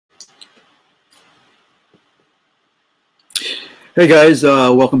Hey guys,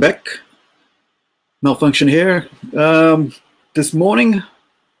 welcome back. Malfunction here. This morning,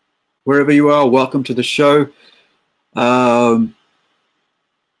 wherever you are, welcome to the show. We're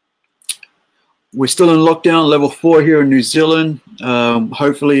still in lockdown, level 4 here in New Zealand.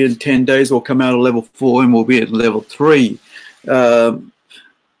 Hopefully in 10 days we'll come out of level 4 and we'll be at level 3. The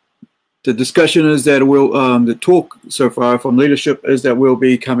discussion is that the talk so far from leadership is that we'll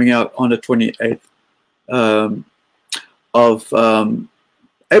be coming out on the 28th of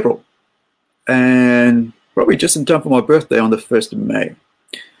April, and probably just in time for my birthday on the 1st of May.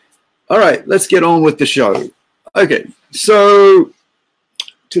 All right, let's get on with the show. Okay, so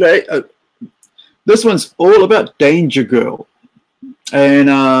today, this one's all about Danger Girl,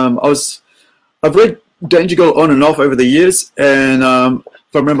 and I've read Danger Girl on and off over the years, and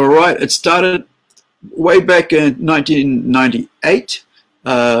if I remember right, it started way back in 1998.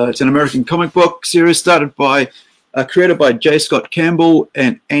 It's an American comic book series started by created by J. Scott Campbell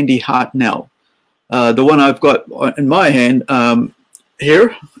and Andy Hartnell. The one I've got in my hand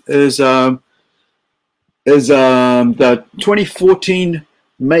here is the 2014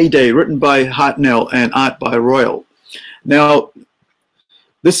 Mayday, written by Hartnell and art by Royal. Now,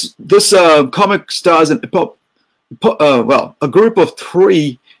 this comic stars a group of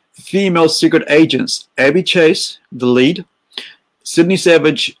 3 female secret agents: Abby Chase, the lead, Sydney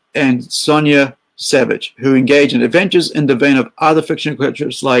Savage, and Sonia Savage, who engage in adventures in the vein of other fictional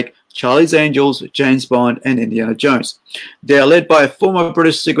characters like Charlie's Angels, James Bond, and Indiana Jones. They are led by a former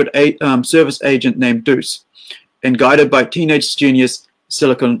British Secret Service agent named Deuce, and guided by teenage genius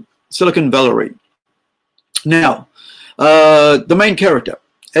Silicon Valerie. Now, the main character,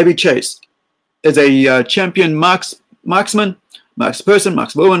 Abby Chase, is a champion marksman,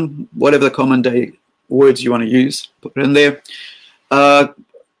 markswoman, whatever the common day words you want to use, put it in there. A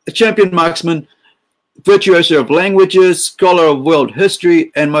champion marksman, virtuoso of languages, scholar of world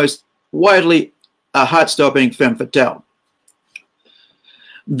history, and most widely a heart-stopping femme fatale.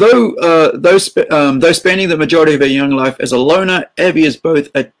 Though spending the majority of her young life as a loner, Abby is both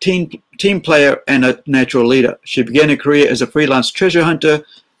a team player and a natural leader. She began her career as a freelance treasure hunter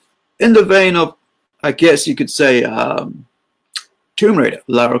in the vein of, I guess you could say, Tomb Raider,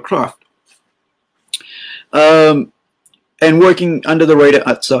 Lara Croft, and working under the radar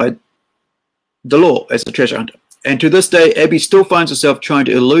outside the law as a treasure hunter. And to this day, Abby still finds herself trying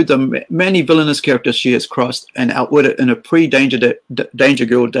to elude the many villainous characters she has crossed and outwitted in her pre-Danger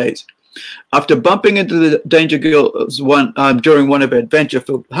Girl days. After bumping into the Danger Girls during one of her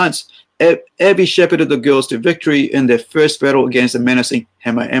adventure-filled hunts, Abby shepherded the girls to victory in their first battle against the menacing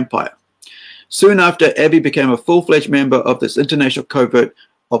Hammer Empire. Soon after, Abby became a full-fledged member of this international covert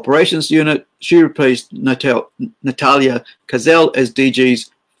operations unit. She replaced Natalia Cazell as DG's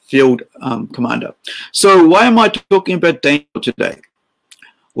field commander. So why am I talking about Danger Girl today?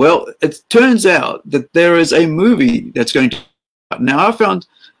 Well, it turns out that there is a movie that's going to come out. Now,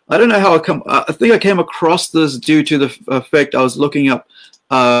 I don't know how I think I came across this due to the fact I was looking up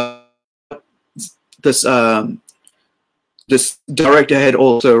this director had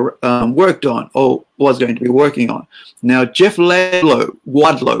also worked on, or was going to be working on. Now, Jeff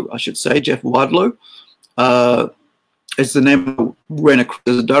Wadlow, I should say, Jeff Wadlow, is the name I ran across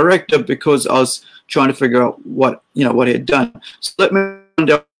as a director because I was trying to figure out what he had done. So let me find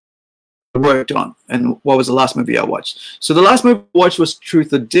out what I worked on and what was the last movie I watched. So the last movie I watched was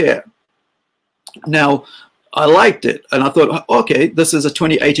Truth or Dare. Now, I liked it, and I thought, okay, this is a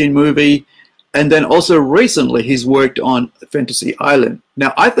 2018 movie. And then also recently, he's worked on Fantasy Island.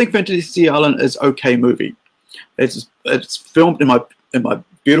 Now, I think Fantasy Island is an okay movie. It's filmed in my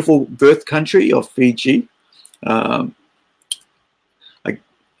beautiful birth country of Fiji,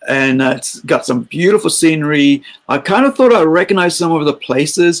 and it's got some beautiful scenery. I kind of thought I recognized some of the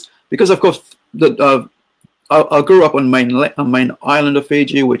places because, of course, I grew up on main island of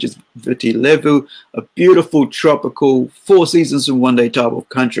Fiji, which is Viti Levu, a beautiful tropical 4 seasons in 1 day type of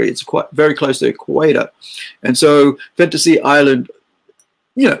country. It's very close to the equator. And so Fantasy Island,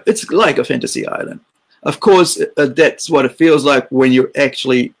 it's like a fantasy island. Of course, that's what it feels like when you're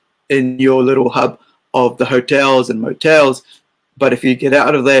actually in your little hub of the hotels and motels. But if you get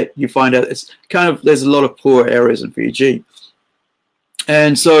out of that, you find out there's a lot of poor areas in Fiji.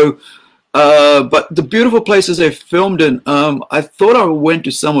 And so, but the beautiful places they filmed in, I thought I went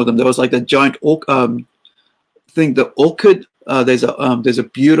to some of them. There was like the giant the orchid. There's a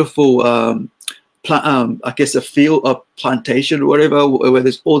beautiful I guess a field of plantation or whatever, where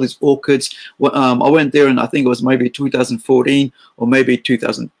there's all these orchids. I went there, and I think it was maybe 2014 or maybe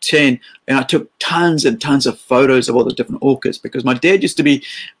 2010, and I took tons and tons of photos of all the different orchids because my dad used to be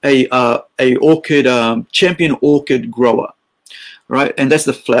a orchid champion orchid grower. right? And that's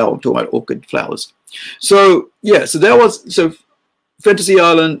the flower. I'm talking about orchid flowers. So yeah, so that was Fantasy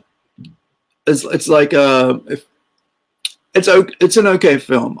Island. It's like it's an okay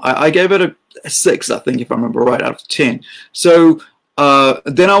film. I gave it a 6, I think, if I remember right, out of 10. So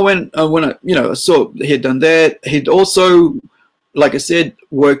then I went when I saw he had done that. He'd also, like I said,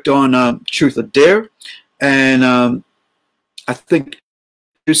 worked on Truth or Dare, and I think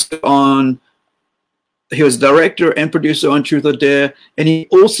he was director and producer on Truth or Dare, and he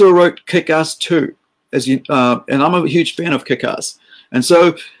also wrote Kick-Ass 2, and I'm a huge fan of Kick-Ass, and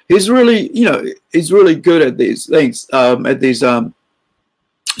so he's really, he's really good at these things,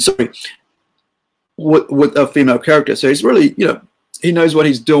 with a female character. So he's really, he knows what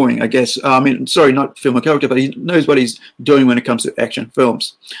he's doing, I guess. I mean, sorry, not female character, but he knows what he's doing when it comes to action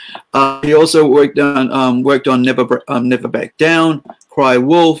films. He also worked on Never Back Down, Cry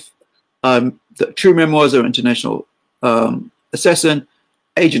Wolf, The True Memoirs of an International Assassin,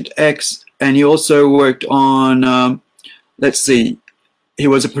 Agent X, and he also worked on, let's see, he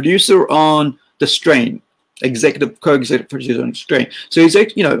was a producer on The Strain, co-executive producer on Strain. So he's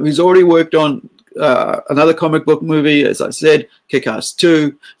already worked on another comic book movie, as I said, Kick-Ass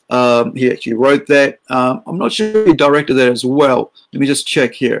 2. He actually wrote that. I'm not sure if he directed that as well. Let me just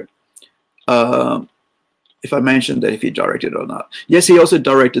check here. If I mentioned that, if he directed it or not. Yes, he also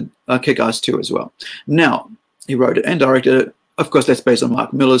directed Kick-Ass 2 as well. Now, he wrote it and directed it. Of course, that's based on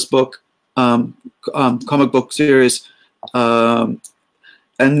Mark Millar's book, comic book series.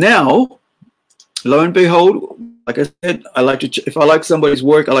 And now, lo and behold, like I said, I like to if I like somebody's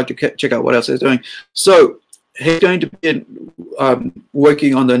work, I like to check out what else he's doing. So he's going to be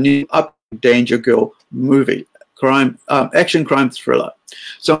working on the new Up Danger Girl movie, action crime thriller.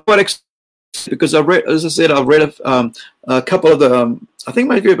 So I'm quite excited because I've read, as I said, I've read a couple of the, I think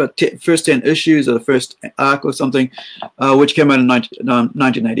maybe about first 10 issues or the first arc or something, which came out in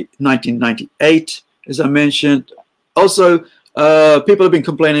 1998, as I mentioned. Also, people have been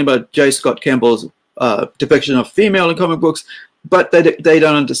complaining about J. Scott Campbell's depiction of female in comic books, but they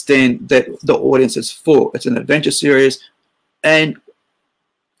don't understand that the audience is for. It's an adventure series and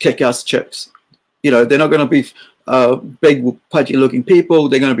kick-ass chicks. They're not going to be big, pudgy-looking people.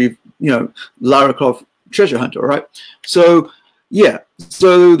 They're going to be, Lara Croft treasure hunter, right? So, yeah.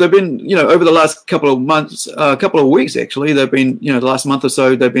 So they've been, over the last couple of months, couple of weeks actually, they've been, the last month or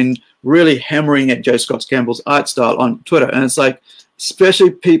so, they've been really hammering at J. Scott Campbell's art style on Twitter, and it's like,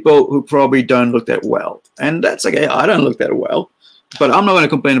 especially people who probably don't look that well, and that's okay. I don't look that well, but I'm not going to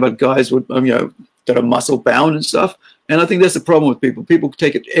complain about guys with, that are muscle bound and stuff. And I think that's the problem with people. People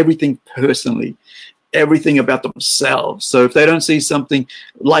take everything personally, everything about themselves. So if they don't see something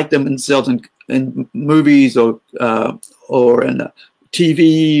like themselves in movies or in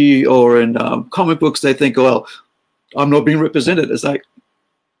TV or in comic books, they think, well, I'm not being represented. It's like,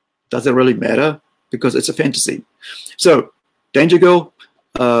 does it really matter? Because it's a fantasy. So Danger Girl,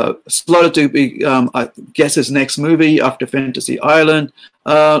 slotted to be, I guess, his next movie after Fantasy Island.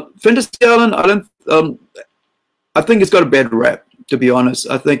 Fantasy Island, I think it's got a bad rap, to be honest.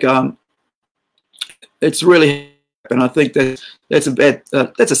 I think it's really, and I think that's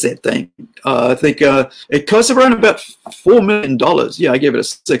a sad thing. I think it costs around about $4 million. Yeah, I gave it a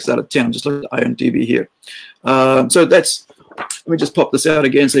 6 out of 10. I'm just looking at IMDb here. So that's, let me just pop this out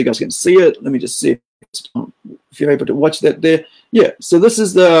again so you guys can see it. Let me just see if you're able to watch that there. Yeah, so this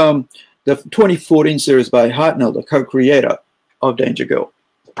is the 2014 series by Hartnell, the co-creator of Danger Girl.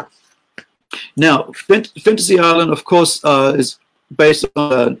 Now, Fantasy Island, of course, is based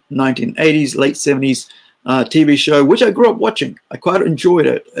on the 1980s, late 70s TV show, which I grew up watching. I quite enjoyed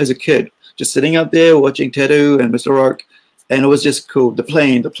it as a kid, just sitting out there watching Tattoo and Mr. Rourke, and it was just cool. The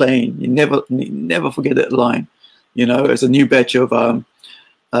plane. You never forget that line. As a new batch of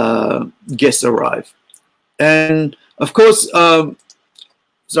guests arrive. And of course, sorry,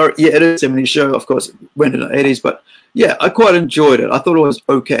 yeah, it is a 70s show. Of course, it went in the 80s, but yeah, I quite enjoyed it. I thought it was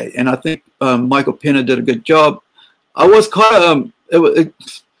okay, and I think Michael Pena did a good job. I was quite, I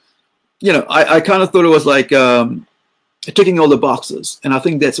kind of thought it was like ticking all the boxes, and I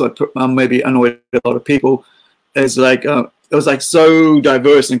think that's what maybe annoyed a lot of people. Is like it was like so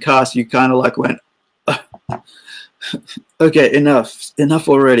diverse in cast. You kind of like went, okay, enough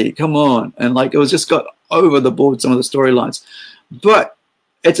already. Come on, and like it was just got over the board, some of the storylines, but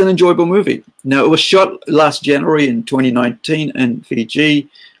it's an enjoyable movie. Now, it was shot last January in 2019 in Fiji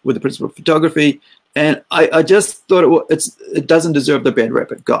with the principal photography, and I just thought it doesn't deserve the bad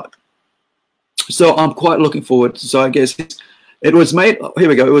rap it got. So I'm quite looking forward. So I guess it was made, here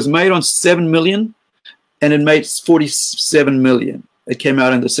we go, it was made on 7 million, and it made 47 million. It came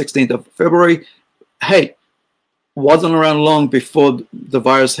out on the 16th of February. Hey, wasn't around long before the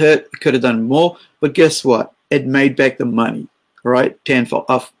virus hit. It could have done more, but guess what? It made back the money, right? Tenfold,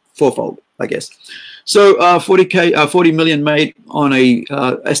 fourfold, I guess. So 40 million made on a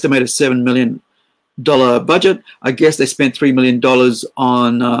estimated $7 million budget. I guess they spent $3 million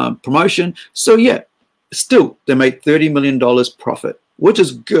on promotion. So yeah, still they made $30 million profit, which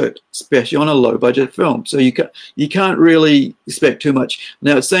is good, especially on a low budget film. So you can't really expect too much.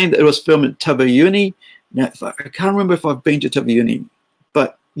 Now it's saying that it was filmed in Taveuni. Now I can't remember if I've been to Taveuni,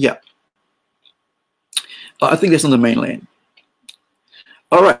 but yeah, I think that's on the mainland.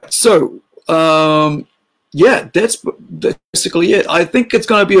 All right, so yeah, that's basically it. I think it's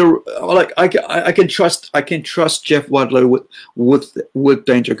going to be I can trust Jeff Wadlow with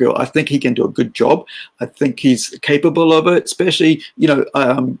Danger Girl. I think he can do a good job. I think he's capable of it. Especially, you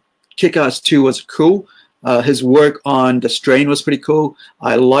know, Kick-Ass 2 was cool. His work on The Strain was pretty cool.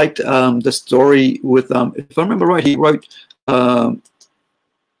 I liked the story with if I remember right, he wrote. Let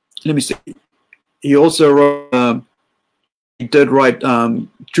me see. He also wrote. He did write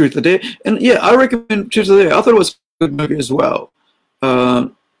Truth or Dare, and yeah, I recommend Truth or Dare. I thought it was a good movie as well. Let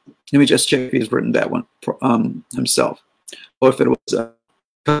me just check if he's written that one himself, or if it was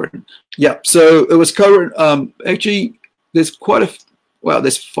co-written. Yeah, so it was co-written. Actually, there's quite a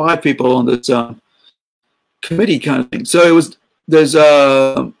there's 5 people on this committee kind of thing. So there's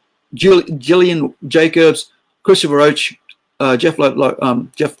Gillian Jacobs, Christopher Roach, Jeff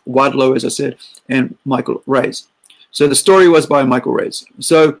Wadlow, as I said, and Michael Reyes. So the story was by Michael Reyes.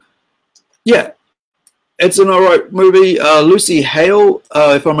 So yeah, it's an alright movie. Lucy Hale,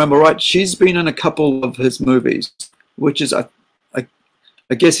 if I remember right, she's been in a couple of his movies, which is I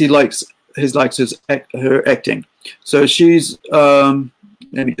guess he likes her acting. So she's let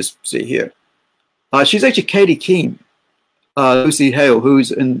me just see here. She's actually Katie Keene, Lucy Hale,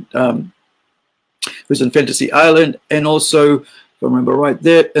 who's in Fantasy Island, and also, if I remember right,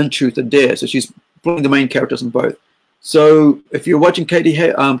 there in Truth or Dare. So she's playing the main characters in both. So if you're watching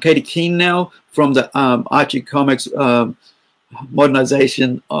Katie Keene now from the Archie Comics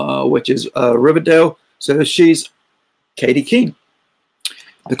modernization, which is Riverdale, so she's Katie Keene,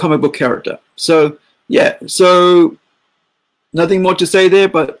 the comic book character. So yeah, so nothing more to say there.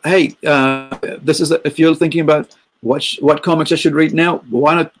 But hey, this is if you're thinking about what comics I should read now,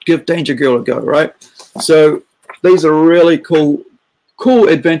 why not give Danger Girl a go, right? So these are really cool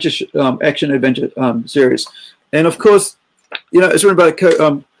adventure action adventure series. And of course, you know, it's written by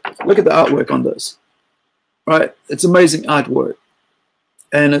look at the artwork on this, right? It's amazing artwork,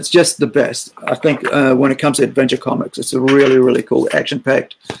 and it's just the best. I think when it comes to adventure comics, it's a really, really cool,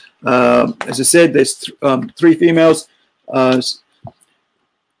 action-packed. As I said, there's 3 females, and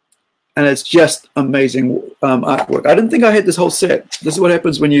it's just amazing artwork. I didn't think I had this whole set. This is what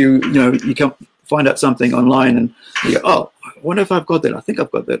happens when you come find out something online and you go, oh, I wonder if I've got that. I think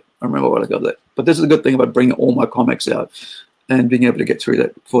I've got that. I remember what I got that. But this is a good thing about bringing all my comics out and being able to get through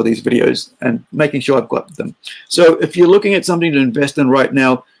that for these videos and making sure I've got them. So if you're looking at something to invest in right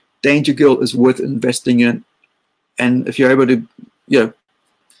now, Danger Girl is worth investing in. And if you're able to, you know,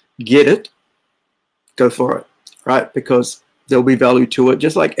 get it, go for it, right? Because there'll be value to it.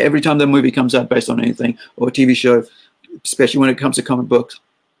 Just like every time the movie comes out based on anything or a TV show, especially when it comes to comic books,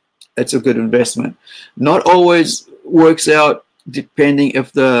 it's a good investment. Not always works out depending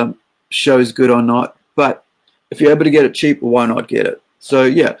if the show is good or not, but if you're able to get it cheap, why not get it? So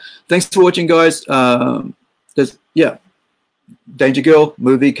yeah, thanks for watching, guys. There's Danger Girl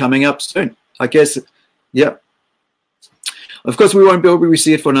movie coming up soon, I guess. Yeah, of course we won't be able to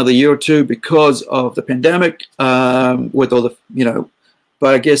see it for another year or 2 because of the pandemic, with all the, you know,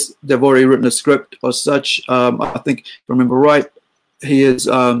 but I guess they've already written a script or such. I think, if I remember right, he is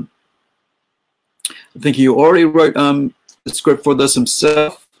I think he already wrote the script for this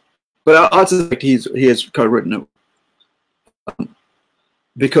himself, but I suspect he has co-written it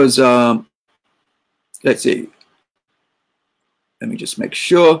because let's see, let me just make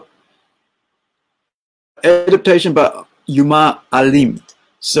sure. Adaptation by Yuma Alim.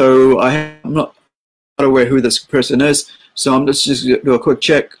 So I'm not aware who this person is, so I'm just do a quick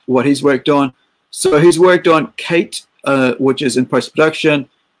check what he's worked on. So he's worked on Kate, which is in post-production.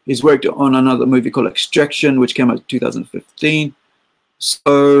 He's worked on another movie called Extraction, which came out in 2015.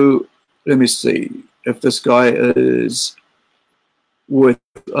 So let me see if this guy is with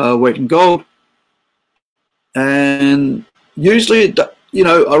Weight in Gold. And usually, you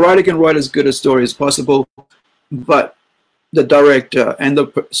know, a writer can write as good a story as possible, but the director and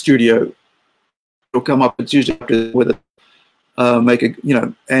the studio will come up. It's usually whether make a, you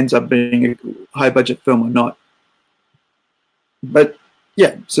know, ends up being a high budget film or not. But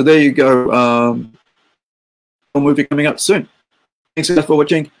yeah, so there you go. movie coming up soon. Thanks guys for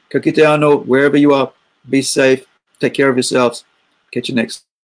watching. Ka kite anō, wherever you are. Be safe. Take care of yourselves. Catch you next.